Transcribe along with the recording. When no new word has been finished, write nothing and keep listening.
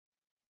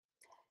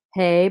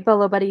Hey,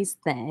 Bolo Buddies,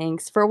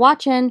 thanks for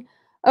watching.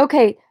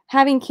 Okay,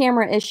 having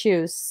camera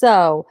issues.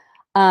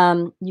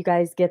 You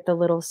guys get the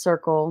little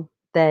circle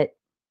that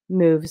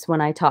moves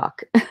when I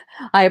talk.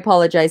 I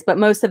apologize, but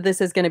most of this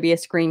is going to be a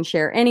screen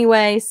share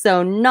anyway,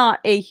 so not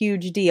a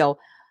huge deal.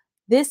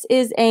 This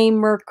is a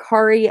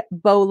Mercari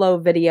BOLO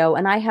video,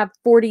 and I have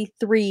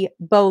 43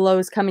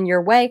 BOLOs coming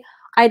your way.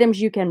 Items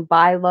you can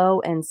buy low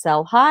and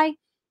sell high,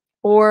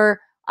 or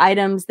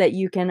items that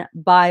you can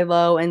buy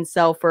low and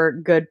sell for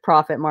good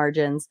profit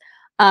margins.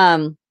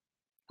 Um,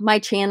 my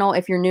channel,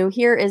 if you're new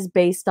here, is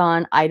based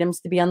on items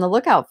to be on the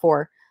lookout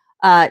for.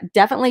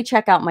 Definitely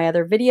check out my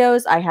other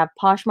videos. I have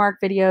Poshmark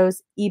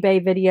videos,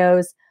 eBay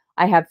videos.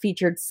 I have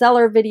featured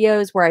seller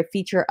videos where I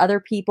feature other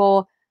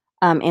people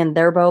and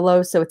their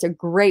bolos. So it's a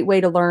great way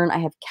to learn. I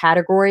have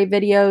category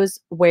videos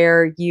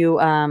where you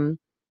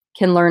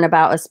can learn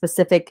about a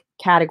specific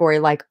category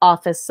like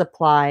office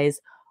supplies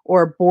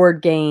or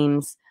board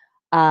games.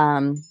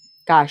 Um,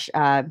 gosh,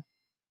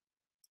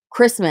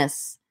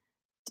 Christmas,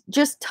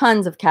 just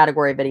tons of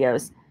category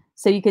videos.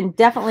 So you can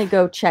definitely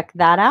go check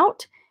that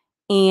out.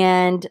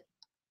 And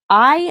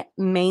I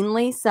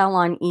mainly sell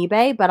on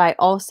eBay, but I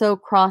also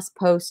cross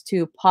post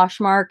to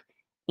Poshmark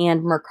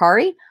and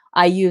Mercari.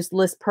 I use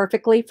List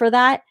Perfectly for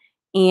that.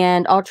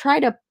 And I'll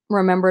try to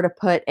remember to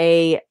put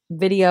a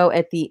video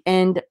at the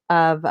end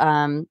of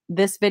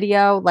this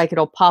video, like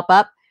it'll pop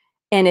up.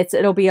 And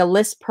it'll be a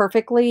List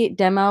Perfectly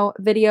demo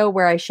video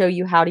where I show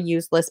you how to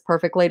use List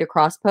Perfectly to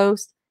cross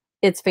post.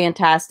 It's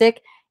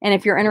fantastic. And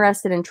if you're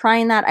interested in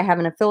trying that, I have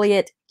an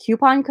affiliate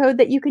coupon code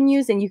that you can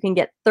use, and you can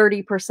get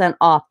 30%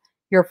 off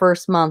your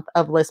first month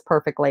of List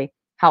Perfectly.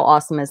 How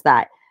awesome is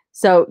that?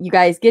 So you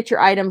guys get your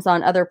items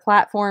on other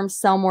platforms,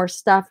 sell more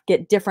stuff,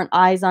 get different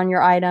eyes on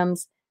your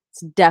items.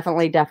 It's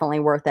definitely, definitely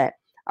worth it.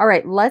 All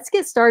right, let's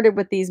get started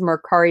with these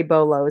Mercari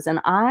bolos. And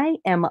I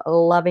am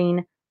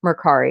loving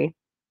Mercari.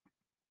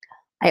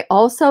 I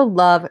also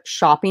love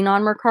shopping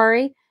on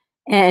Mercari.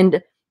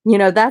 And, you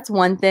know, that's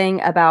one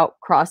thing about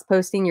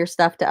cross-posting your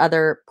stuff to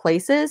other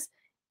places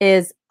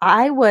is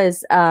I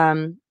was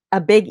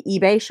a big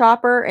eBay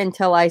shopper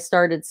until I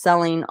started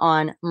selling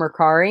on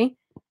Mercari.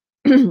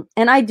 And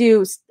I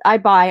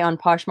buy on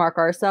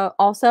Poshmark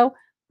also,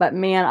 but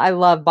man, I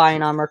love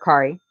buying on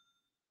Mercari.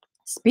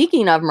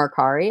 Speaking of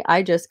Mercari,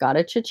 I just got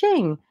a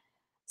cha-ching.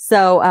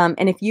 So,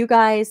 and if you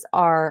guys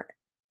are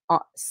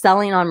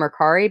selling on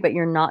Mercari, but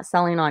you're not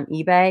selling on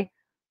eBay,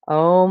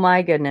 oh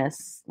my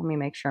goodness. Let me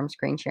make sure I'm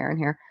screen sharing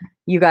here.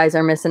 You guys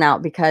are missing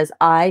out because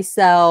I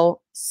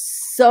sell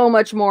so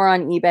much more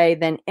on eBay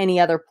than any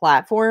other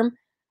platform,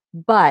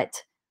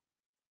 but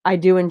I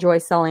do enjoy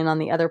selling on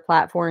the other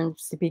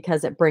platforms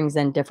because it brings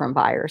in different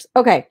buyers.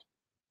 Okay.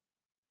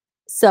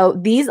 So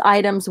these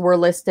items were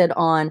listed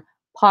on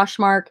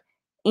Poshmark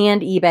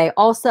and eBay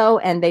also,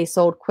 and they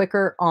sold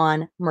quicker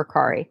on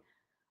Mercari.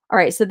 All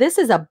right, so this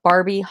is a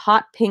Barbie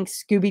hot pink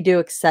Scooby-Doo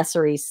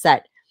accessories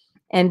set.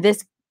 And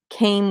this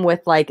came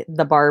with like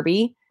the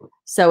Barbie.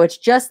 So it's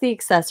just the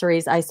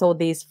accessories. I sold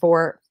these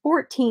for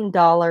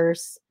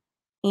 $14.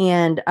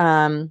 And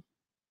I'm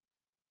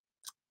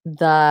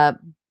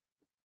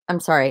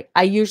sorry,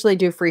 I usually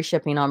do free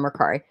shipping on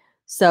Mercari.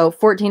 So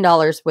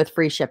 $14 with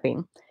free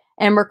shipping.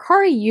 And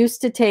Mercari used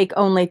to take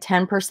only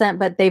 10%,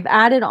 but they've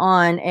added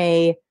on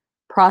a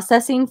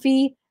processing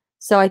fee.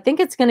 So I think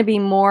it's going to be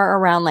more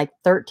around like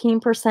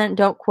 13%.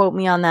 Don't quote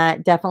me on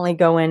that. Definitely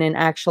go in and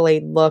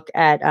actually look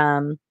at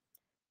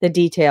the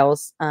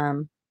details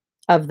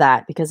of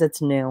that because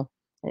it's new.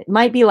 It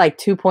might be like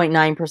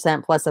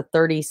 2.9% plus a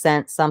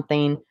 30-cent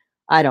something.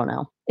 I don't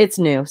know. It's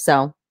new.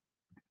 So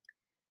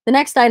the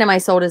next item I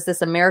sold is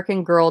this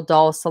American Girl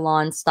Doll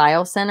Salon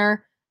Style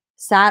Center.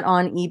 Sat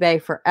on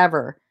eBay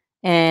forever.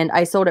 And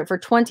I sold it for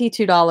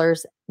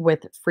 $22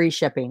 with free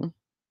shipping.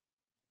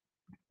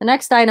 The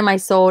next item I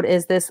sold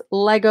is this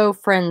Lego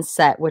Friends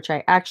set, which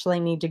I actually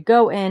need to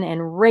go in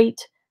and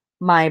rate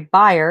my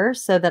buyer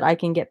so that I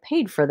can get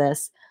paid for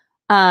this.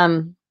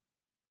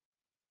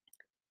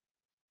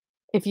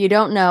 If you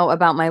don't know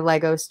about my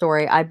Lego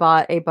story, I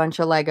bought a bunch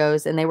of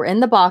Legos and they were in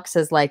the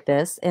boxes like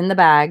this, in the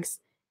bags.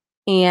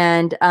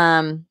 And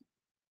I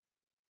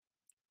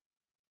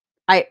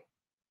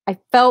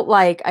felt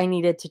like I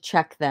needed to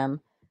check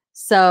them.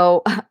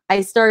 So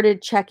I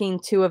started checking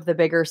 2 of the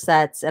bigger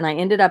sets and I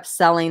ended up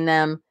selling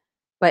them,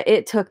 but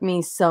it took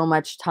me so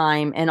much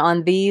time. And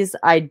on these,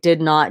 I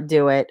did not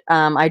do it.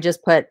 I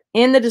just put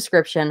in the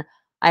description,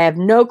 I have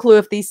no clue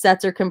if these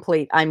sets are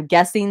complete. I'm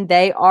guessing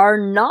they are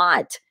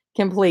not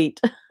complete.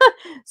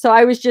 So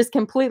I was just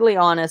completely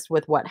honest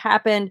with what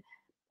happened.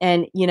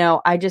 And, you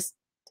know, I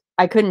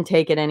couldn't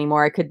take it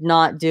anymore. I could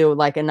not do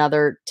like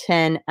another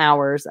 10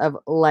 hours of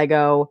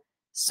Lego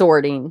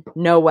sorting.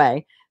 No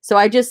way. So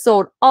I just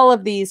sold all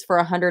of these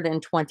for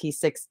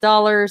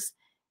 $126,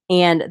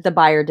 and the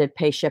buyer did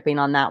pay shipping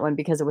on that one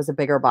because it was a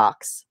bigger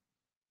box.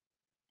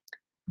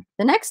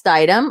 The next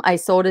item I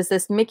sold is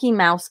this Mickey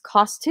Mouse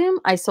costume.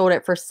 I sold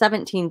it for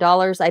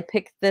 $17. I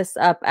picked this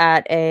up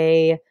at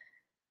I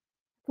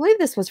believe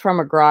this was from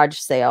a garage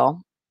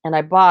sale. and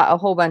I bought a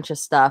whole bunch of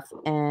stuff,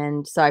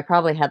 and so I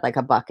probably had like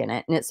 $1 in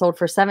it, and it sold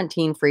for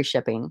 17 free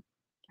shipping.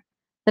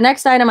 The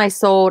next item I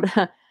sold,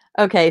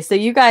 okay, so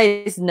you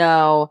guys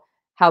know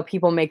how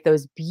people make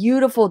those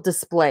beautiful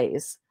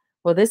displays.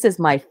 Well, this is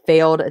my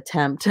failed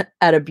attempt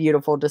at a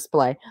beautiful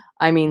display.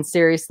 I mean,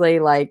 seriously,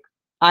 like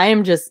I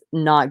am just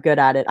not good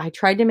at it. I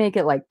tried to make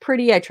it like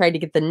pretty. I tried to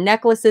get the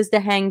necklaces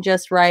to hang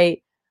just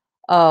right.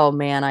 Oh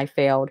man, I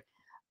failed.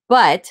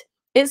 But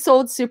it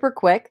sold super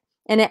quick,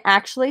 and it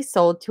actually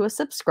sold to a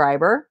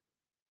subscriber,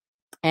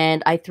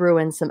 and I threw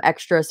in some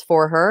extras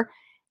for her,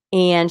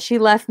 and she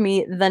left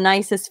me the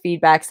nicest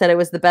feedback, said it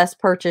was the best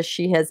purchase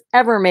she has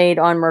ever made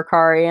on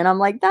Mercari, and I'm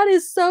like, "That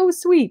is so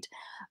sweet."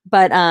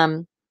 But,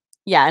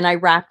 yeah, and I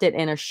wrapped it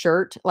in a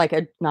shirt, like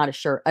a not a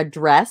shirt, a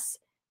dress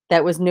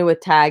that was new with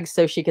tags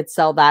so she could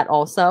sell that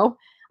also.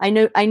 I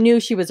knew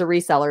she was a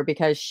reseller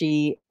because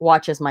she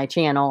watches my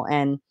channel,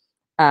 and,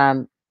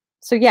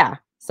 so yeah,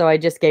 so I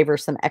just gave her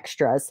some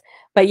extras.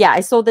 But yeah,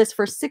 I sold this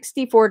for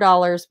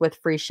 $64 with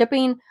free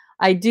shipping.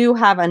 I do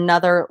have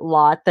another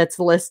lot that's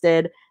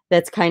listed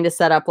that's kind of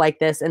set up like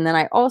this. And then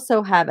I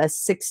also have a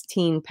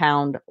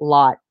 16-pound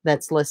lot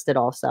that's listed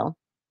also.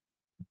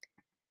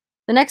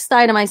 The next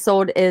item I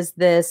sold is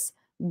this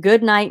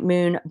Goodnight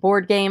Moon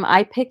board game.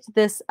 I picked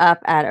this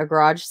up at a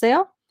garage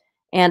sale,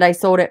 and I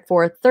sold it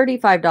for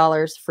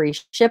 $35 free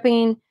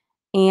shipping.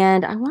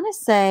 And I want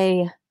to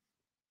say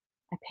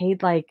I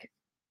paid like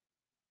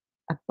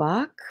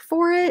 $1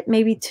 for it,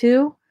 maybe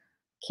 2.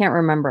 Can't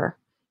remember.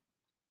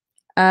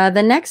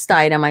 The next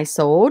item I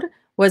sold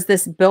was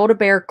this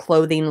Build-A-Bear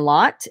clothing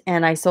lot,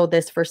 and I sold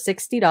this for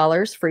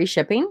 $60 free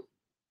shipping.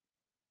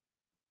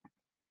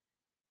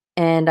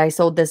 And I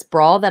sold this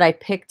bra that I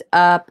picked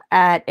up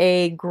at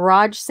a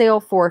garage sale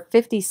for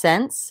 50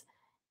 cents.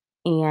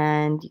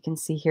 And you can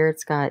see here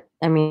it's got,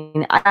 I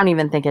mean, I don't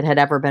even think it had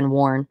ever been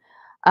worn.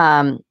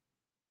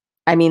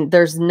 I mean,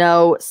 there's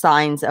no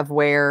signs of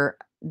where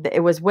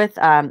it was with.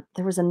 There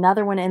was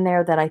another one in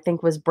there that I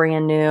think was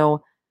brand new.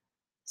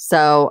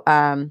 So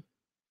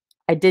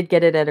I did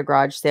get it at a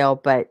garage sale,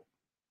 but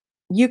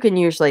you can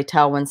usually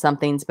tell when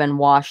something's been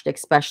washed,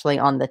 especially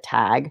on the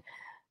tag.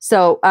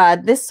 So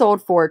this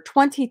sold for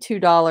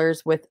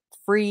 $22 with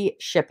free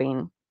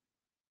shipping.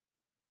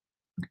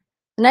 The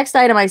next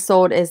item I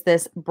sold is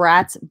this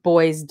Bratz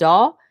Boys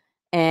doll.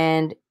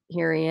 And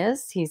here he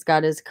is. He's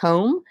got his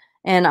comb.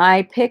 And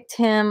I picked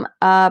him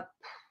up,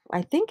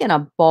 I think, in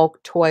a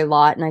bulk toy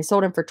lot. And I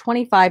sold him for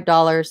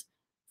 $25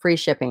 free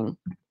shipping.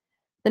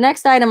 The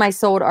next item I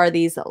sold are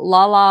these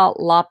Lala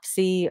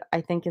Lopsy, I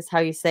think is how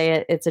you say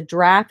it. It's a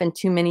giraffe and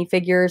 2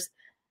 minifigures.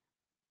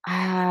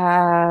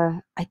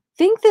 I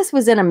think this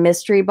was in a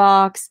mystery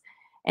box,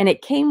 and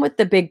it came with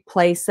the big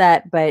play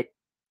set, but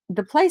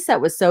the play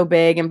set was so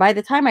big, and by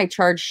the time I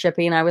charged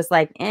shipping, I was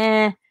like,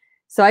 eh.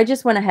 So I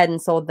just went ahead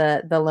and sold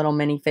the little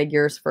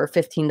minifigures for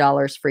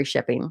 $15 free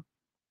shipping.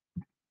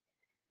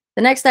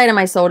 The next item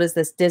I sold is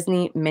this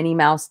Disney Minnie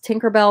Mouse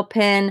Tinkerbell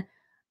pin.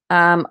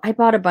 I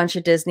bought a bunch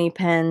of Disney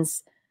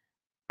pins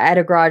at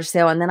a garage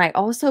sale, and then I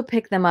also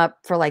picked them up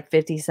for like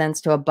 50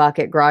 cents to $1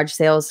 at garage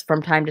sales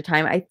from time to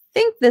time. I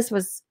think this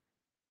was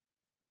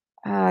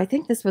a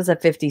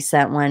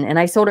 50-cent one, and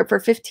I sold it for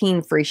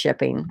 15 free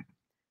shipping.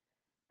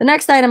 The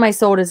next item I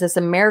sold is this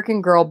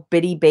American Girl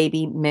Bitty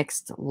Baby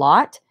mixed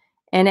lot,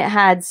 and it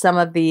had some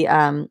of the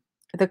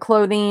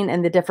clothing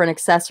and the different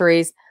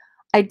accessories.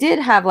 I did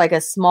have like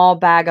a small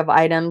bag of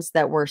items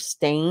that were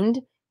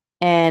stained,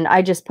 and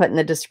I just put in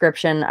the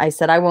description, I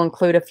said I will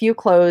include a few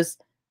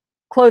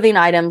clothing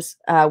items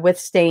with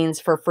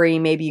stains for free.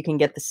 Maybe you can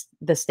get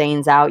the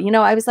stains out. You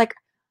know, I was like,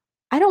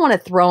 I don't want to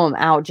throw them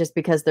out just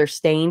because they're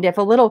stained. If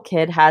a little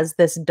kid has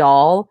this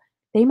doll,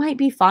 they might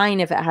be fine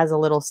if it has a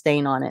little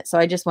stain on it. So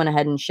I just went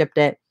ahead and shipped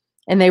it,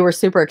 and they were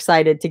super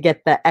excited to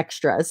get the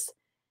extras.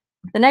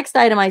 The next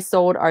item I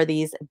sold are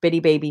these Bitty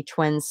Baby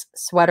Twins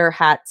sweater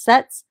hat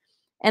sets.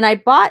 And I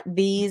bought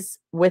these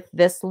with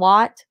this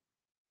lot,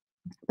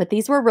 but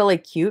these were really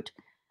cute.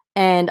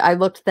 And I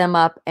looked them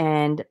up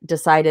and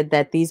decided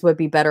that these would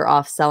be better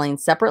off selling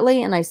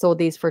separately. And I sold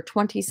these for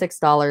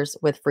 $26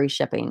 with free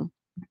shipping.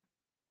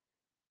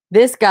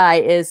 This guy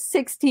is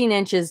 16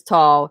 inches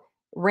tall.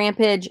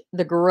 Rampage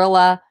the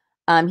gorilla.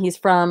 He's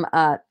from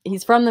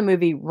the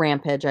movie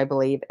Rampage, I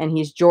believe. And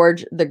he's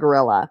George the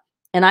gorilla.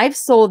 And I've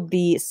sold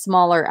the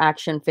smaller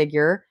action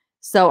figure.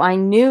 So I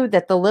knew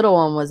that the little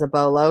one was a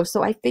bolo.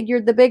 So I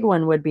figured the big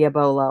one would be a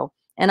bolo.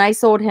 And I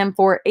sold him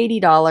for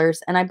 $80,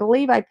 and I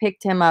believe I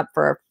picked him up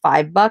for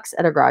 $5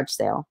 at a garage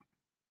sale.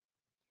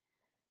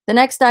 The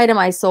next item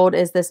I sold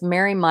is this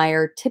Mary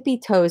Meyer Tippy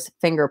Toes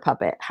finger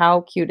puppet.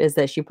 How cute is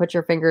this? You put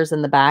your fingers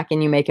in the back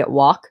and you make it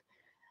walk.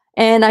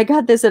 And I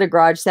got this at a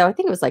garage sale. I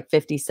think it was like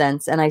 50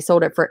 cents, and I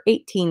sold it for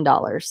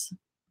 $18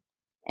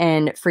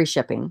 and free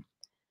shipping.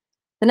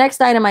 The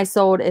next item I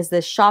sold is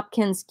this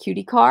Shopkins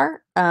cutie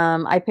car.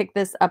 I picked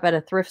this up at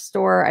a thrift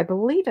store. I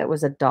believe it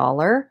was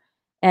 $1.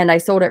 And I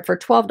sold it for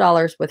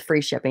 $12 with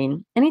free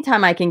shipping.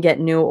 Anytime I can get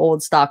new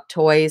old stock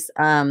toys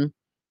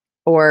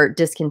or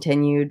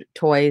discontinued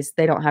toys,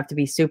 they don't have to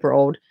be super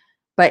old,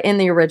 but in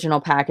the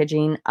original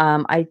packaging.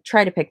 I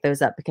try to pick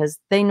those up because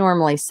they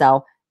normally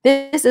sell.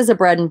 This is a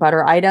bread and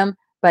butter item,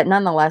 but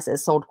nonetheless, it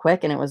sold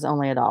quick and it was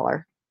only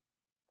 $1.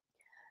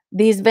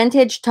 These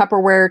vintage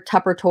Tupperware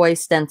Tupper Toy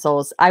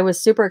stencils. I was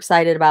super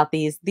excited about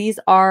these. These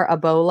are a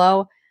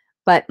bolo,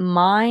 but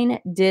mine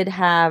did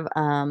have,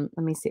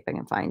 let me see if I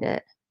can find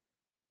it.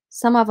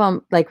 Some of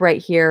them, like right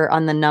here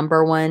on the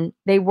number one,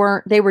 they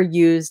were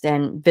used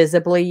and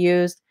visibly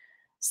used.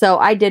 So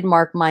I did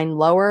mark mine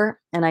lower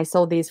and I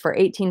sold these for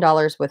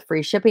 $18 with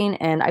free shipping.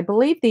 And I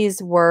believe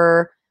these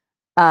were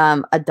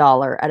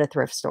 $1 at a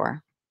thrift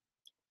store.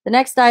 The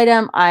next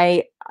item,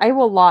 I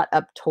will lot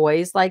up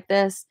toys like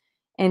this,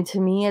 and to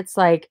me, it's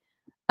like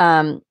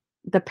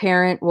the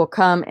parent will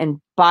come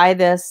and buy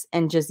this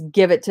and just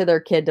give it to their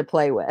kid to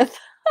play with.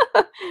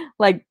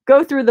 Like,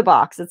 go through the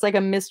box. It's like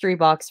a mystery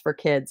box for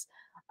kids.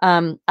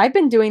 I've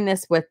been doing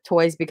this with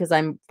toys because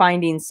I'm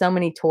finding so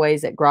many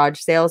toys at garage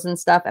sales and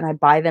stuff, and I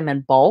buy them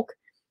in bulk.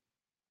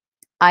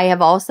 I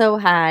have also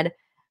had,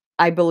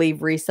 I believe,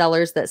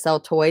 resellers that sell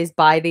toys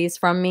buy these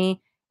from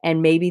me,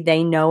 and maybe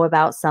they know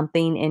about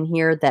something in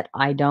here that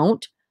I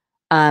don't,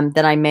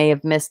 that I may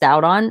have missed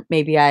out on.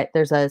 Maybe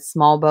there's a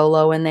small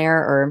bolo in there,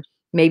 or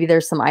maybe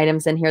there's some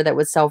items in here that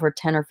would sell for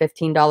 $10 or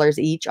 $15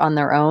 each on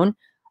their own.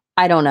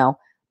 I don't know.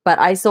 But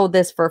I sold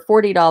this for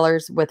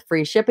 $40 with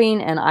free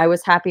shipping, and I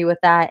was happy with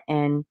that.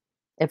 And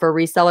if a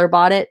reseller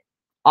bought it,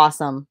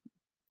 awesome.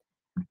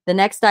 The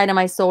next item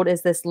I sold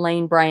is this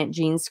Lane Bryant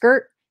jean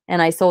skirt,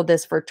 and I sold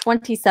this for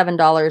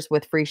 $27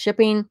 with free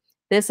shipping.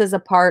 This is a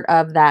part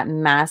of that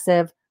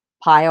massive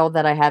pile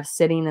that I have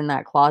sitting in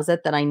that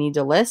closet that I need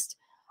to list.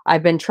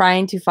 I've been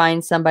trying to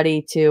find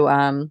somebody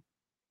to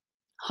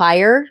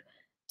hire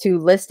to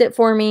list it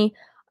for me.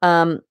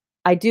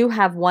 I do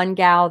have one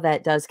gal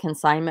that does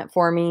consignment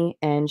for me,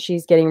 and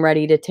she's getting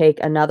ready to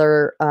take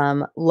another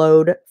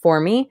load for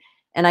me.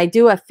 And I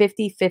do a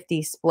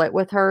 50-50 split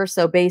with her.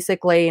 So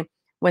basically,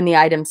 when the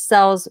item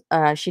sells,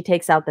 she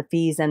takes out the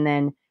fees, and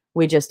then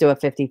we just do a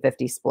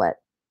 50-50 split.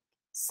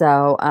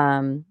 So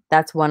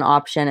that's one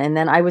option. And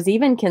then I was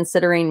even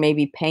considering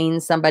maybe paying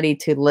somebody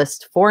to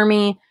list for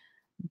me,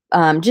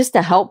 just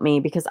to help me,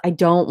 because I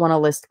don't want to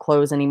list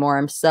clothes anymore.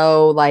 I'm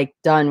so like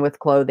done with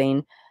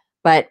clothing,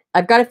 but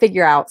I've got to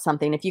figure out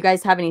something. If you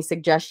guys have any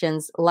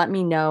suggestions, let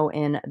me know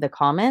in the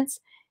comments.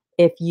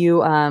 If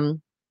you are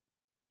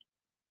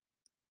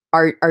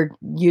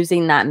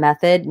using that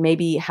method,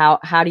 maybe how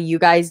do you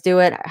guys do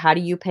it? How do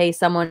you pay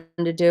someone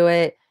to do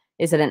it?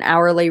 Is it an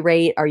hourly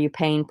rate? Are you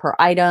paying per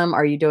item?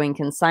 Are you doing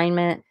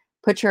consignment?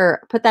 Put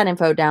that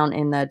info down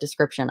in the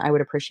description. I would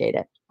appreciate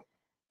it.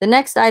 The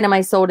next item I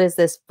sold is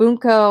this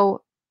Funko.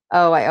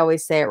 Oh, I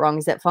always say it wrong.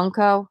 Is it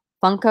Funko?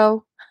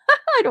 Funko?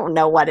 I don't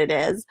know what it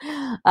is.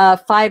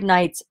 Five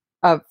Nights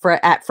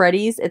at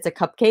Freddy's. It's a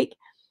cupcake.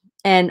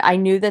 And I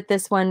knew that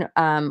this one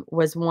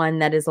was one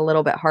that is a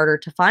little bit harder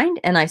to find.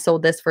 And I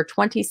sold this for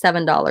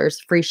 $27,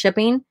 free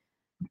shipping.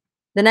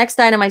 The next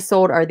item I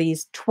sold are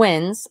these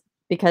twins,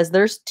 because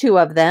there's two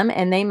of them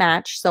and they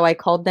match. So I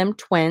called them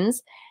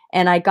twins.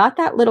 And I got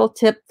that little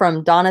tip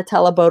from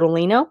Donatella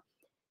Bodolino.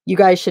 You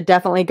guys should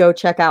definitely go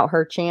check out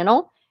her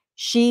channel.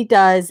 She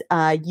does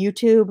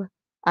YouTube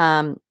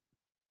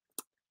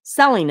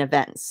selling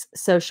events.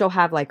 So she'll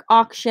have like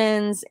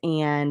auctions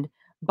and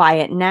buy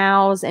it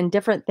nows and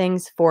different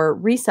things for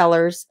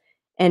resellers.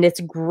 And it's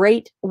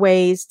great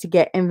ways to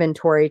get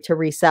inventory to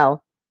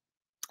resell.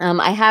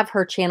 I have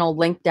her channel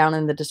linked down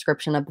in the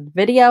description of the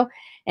video.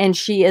 And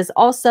she is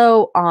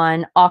also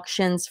on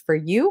Auctions for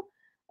You.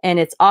 And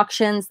it's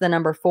auctions, the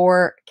number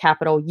 4,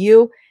 capital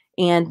U.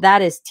 And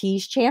that is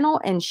T's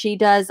channel. And she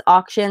does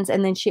auctions.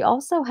 And then she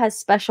also has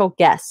special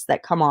guests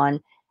that come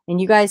on. And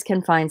you guys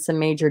can find some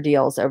major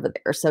deals over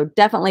there. So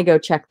definitely go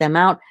check them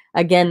out.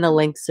 Again, the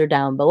links are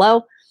down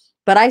below.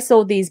 But I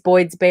sold these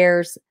Boyd's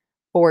Bears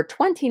for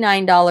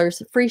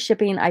 $29, free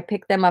shipping. I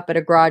picked them up at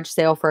a garage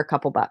sale for a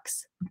couple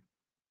bucks.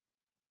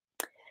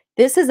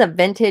 This is a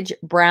vintage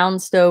Brown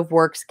Stove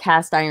Works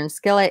cast iron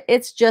skillet.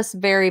 It's just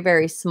very,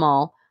 very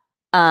small.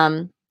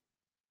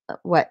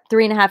 What,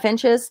 3.5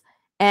 inches?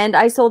 And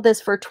I sold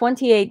this for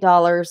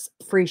 $28,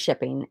 free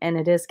shipping, and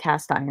it is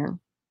cast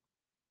iron.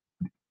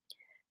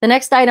 The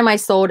next item I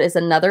sold is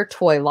another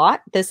toy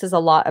lot. This is a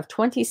lot of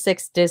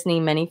 26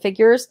 Disney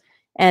minifigures,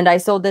 and I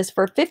sold this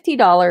for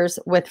 $50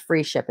 with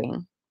free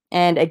shipping.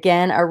 And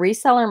again, a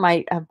reseller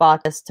might have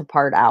bought this to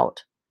part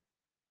out.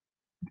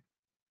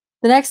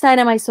 The next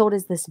item I sold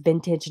is this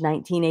vintage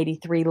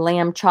 1983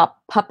 lamb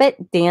chop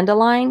puppet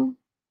dandelion.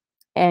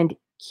 And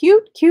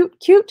cute, cute,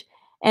 cute.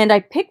 And I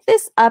picked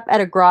this up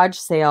at a garage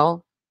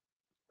sale.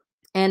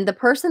 And the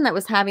person that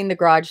was having the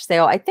garage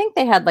sale, I think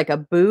they had like a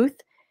booth,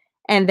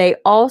 and they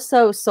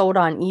also sold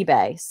on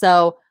eBay.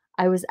 So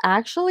I was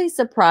actually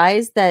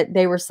surprised that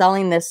they were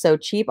selling this so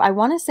cheap. I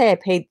want to say I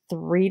paid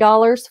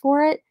 $3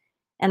 for it,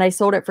 and I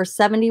sold it for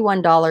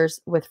 $71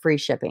 with free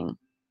shipping.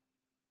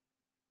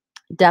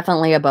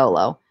 Definitely a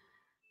bolo.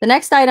 The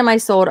next item I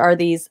sold are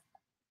these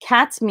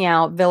Cat's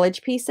Meow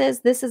Village pieces.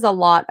 This is a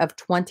lot of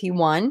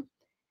 21.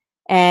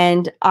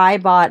 And I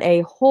bought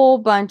a whole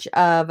bunch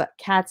of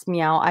Cat's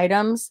Meow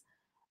items.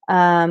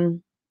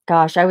 Um,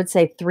 Gosh, I would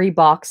say 3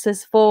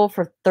 boxes full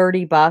for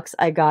 30 bucks.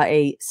 I got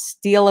a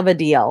steal of a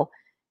deal.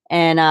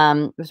 And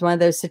it was one of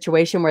those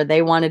situations where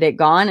they wanted it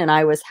gone and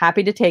I was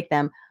happy to take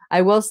them.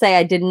 I will say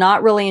I did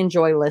not really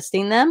enjoy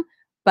listing them,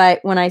 but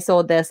when I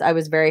sold this, I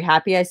was very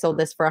happy. I sold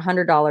this for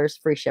 $100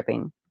 free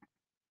shipping.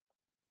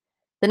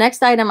 The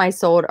next item I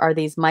sold are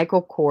these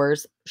Michael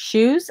Kors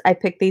shoes. I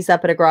picked these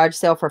up at a garage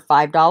sale for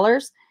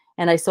 $5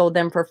 and I sold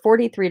them for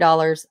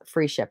 $43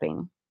 free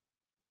shipping.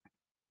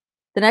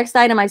 The next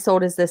item I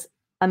sold is this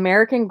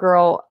American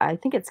Girl, I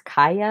think it's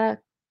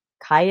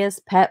Kaya's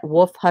Pet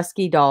Wolf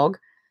Husky Dog.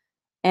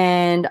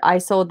 And I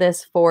sold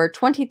this for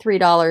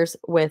 $23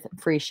 with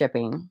free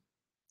shipping.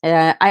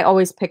 I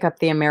always pick up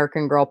the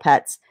American Girl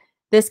pets.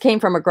 This came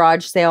from a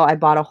garage sale. I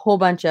bought a whole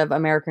bunch of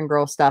American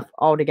Girl stuff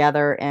all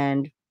together,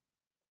 and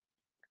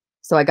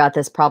so I got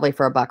this probably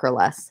for $1 or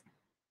less.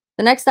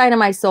 The next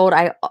item I sold,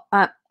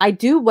 I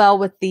do well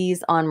with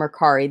these on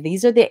Mercari.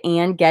 These are the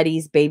Ann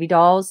Getty's baby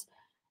dolls.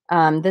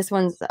 This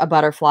one's a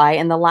butterfly,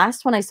 and the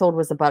last one I sold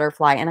was a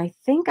butterfly, and I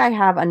think I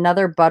have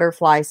another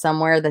butterfly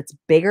somewhere that's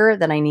bigger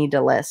that I need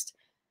to list.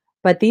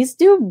 But these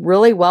do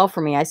really well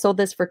for me. I sold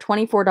this for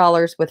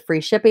 $24 with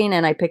free shipping,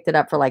 and I picked it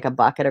up for like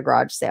 $1 at a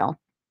garage sale.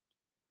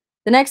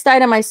 The next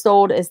item I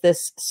sold is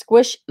this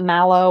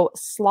Squishmallow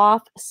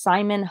Sloth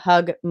Simon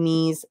Hug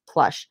Me's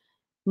plush.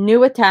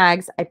 New with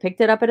tags. I picked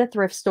it up at a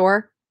thrift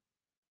store.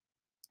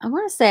 I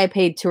want to say I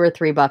paid $2 or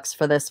 $3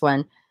 for this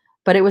one,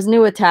 but it was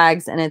new with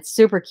tags and it's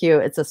super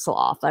cute. It's a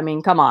sloth. I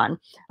mean, come on.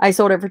 I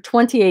sold it for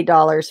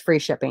 $28 free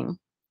shipping.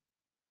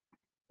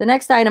 The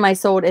next item I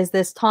sold is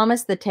this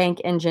Thomas the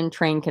Tank Engine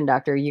train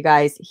conductor. You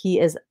guys, he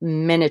is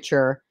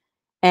miniature.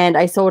 And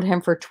I sold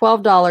him for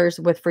 $12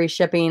 with free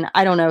shipping.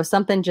 I don't know.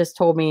 Something just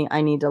told me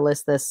I need to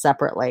list this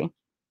separately.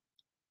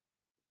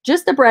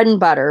 Just the bread and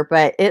butter,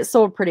 but it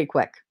sold pretty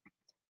quick.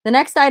 The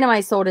next item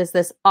I sold is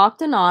this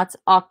Octonauts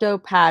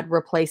Octopad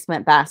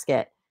replacement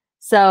basket.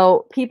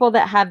 So people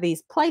that have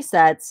these play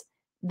sets,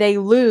 they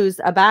lose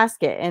a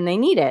basket and they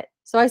need it.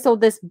 So I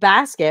sold this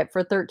basket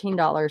for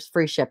 $13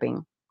 free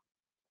shipping.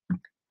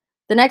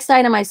 The next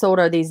item I sold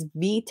are these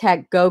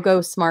VTech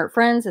Go-Go Smart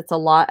Friends. It's a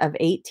lot of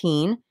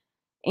 18.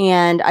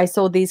 And I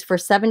sold these for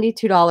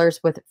 $72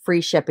 with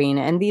free shipping.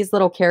 And these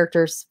little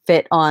characters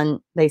fit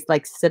on, they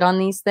like sit on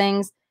these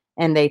things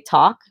and they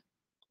talk.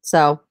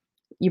 So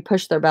you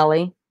push their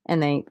belly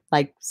and they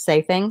like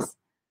say things.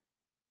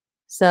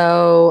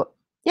 So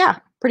yeah,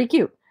 pretty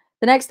cute.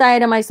 The next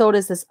item I sold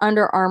is this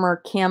Under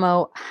Armour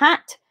camo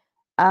hat.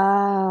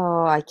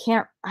 Oh,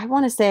 I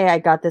want to say I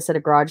got this at a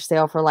garage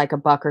sale for like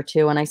 $1 or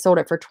 $2, and I sold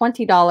it for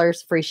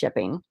 $20 free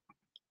shipping.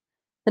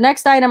 The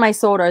next item I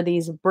sold are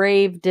these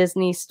Brave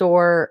Disney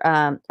Store,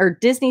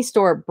 Disney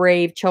Store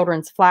Brave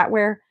children's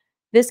flatware.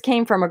 This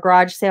came from a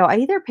garage sale. I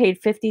either paid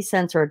 50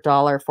 cents or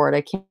 $1 for it.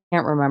 I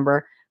can't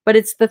remember, but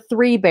it's the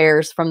 3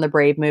 bears from the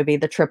Brave movie,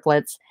 the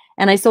triplets.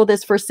 And I sold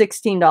this for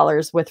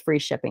 $16 with free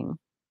shipping.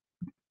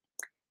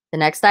 The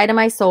next item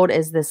I sold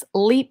is this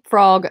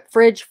Leapfrog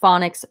Fridge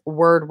Phonics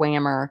Word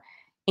Whammer.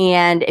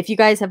 And if you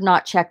guys have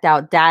not checked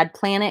out Dad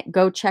Planet,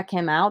 go check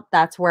him out.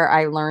 That's where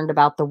I learned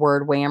about the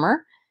word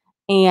whammer.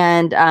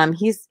 And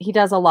he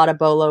does a lot of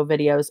Bolo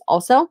videos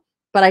also.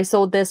 But I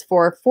sold this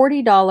for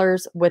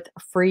 $40 with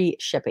free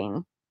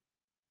shipping.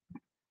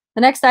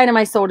 The next item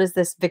I sold is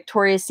this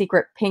Victoria's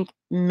Secret pink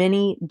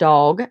mini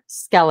dog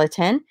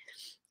skeleton.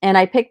 And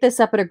I picked this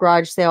up at a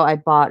garage sale. I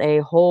bought a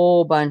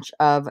whole bunch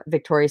of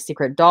Victoria's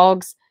Secret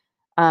dogs.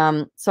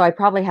 So I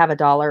probably have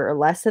 $1 or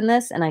less in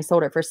this, and I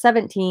sold it for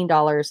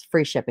 $17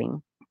 free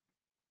shipping.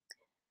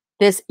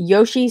 This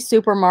Yoshi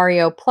Super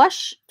Mario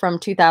plush from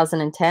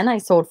 2010, I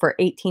sold for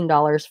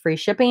 $18 free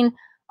shipping.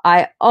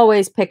 I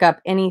always pick up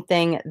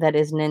anything that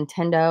is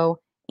Nintendo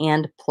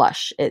and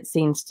plush. It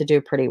seems to do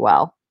pretty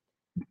well.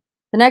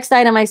 The next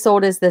item I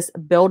sold is this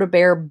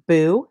Build-A-Bear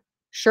Boo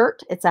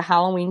shirt. It's a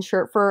Halloween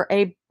shirt for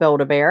a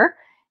Build-A-Bear.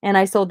 And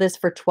I sold this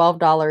for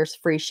 $12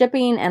 free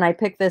shipping. And I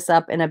picked this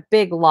up in a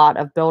big lot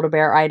of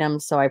Build-A-Bear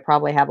items. So I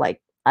probably have like,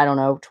 I don't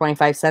know,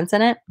 25 cents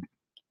in it.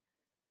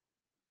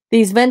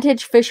 These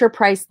vintage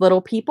Fisher-Price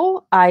Little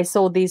People, I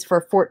sold these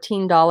for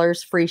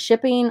 $14 free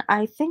shipping.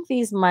 I think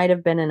these might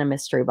have been in a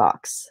mystery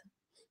box.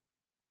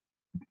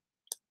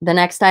 The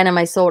next item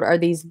I sold are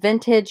these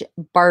vintage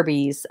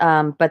Barbies,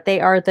 but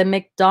they are the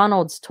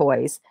McDonald's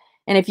toys.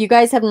 And if you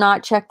guys have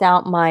not checked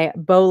out my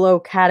Bolo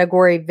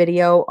category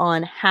video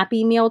on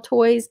Happy Meal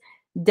toys,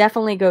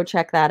 definitely go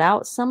check that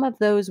out. Some of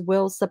those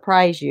will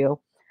surprise you.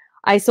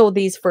 I sold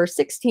these for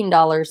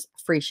 $16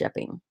 free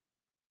shipping.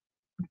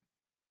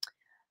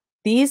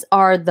 These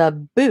are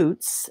the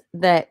boots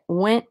that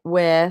went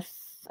with,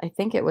 I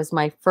think it was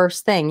my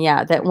first thing.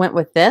 Yeah, that went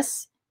with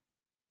this,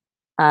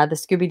 the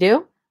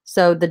Scooby-Doo.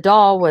 So the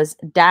doll was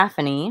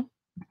Daphne,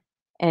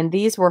 and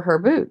these were her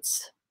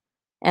boots.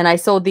 And I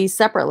sold these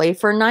separately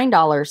for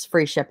 $9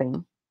 free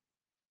shipping.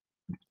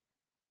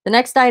 The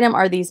next item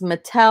are these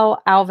Mattel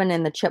Alvin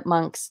and the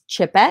Chipmunks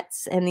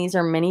Chipettes, and these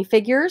are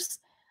minifigures.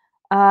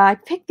 I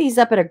picked these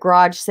up at a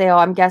garage sale.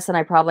 I'm guessing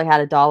I probably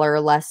had $1 or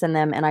less in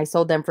them, and I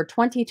sold them for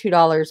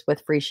 $22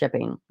 with free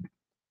shipping.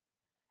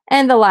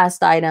 And the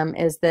last item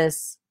is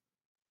this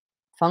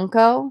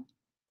Funko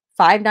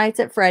Five Nights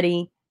at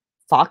Freddy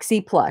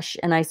Foxy plush,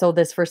 and I sold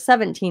this for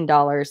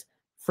 $17,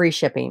 free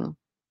shipping.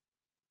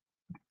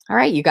 All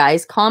right, you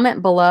guys,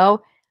 comment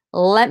below.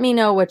 Let me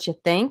know what you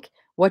think.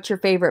 What's your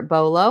favorite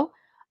bolo?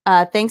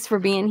 Thanks for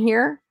being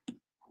here.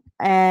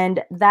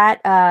 And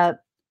that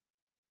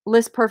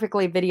List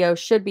Perfectly video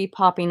should be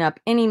popping up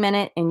any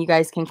minute, and you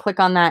guys can click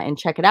on that and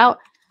check it out.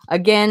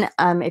 Again,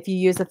 if you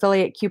use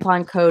affiliate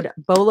coupon code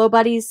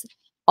bolobuddies,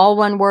 all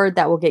one word,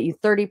 that will get you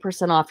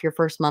 30% off your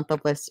first month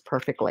of List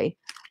Perfectly.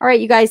 All right,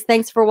 you guys,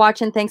 thanks for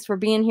watching. Thanks for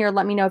being here.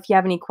 Let me know if you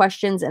have any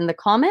questions in the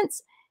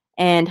comments,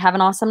 and have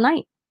an awesome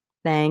night.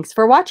 Thanks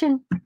for watching.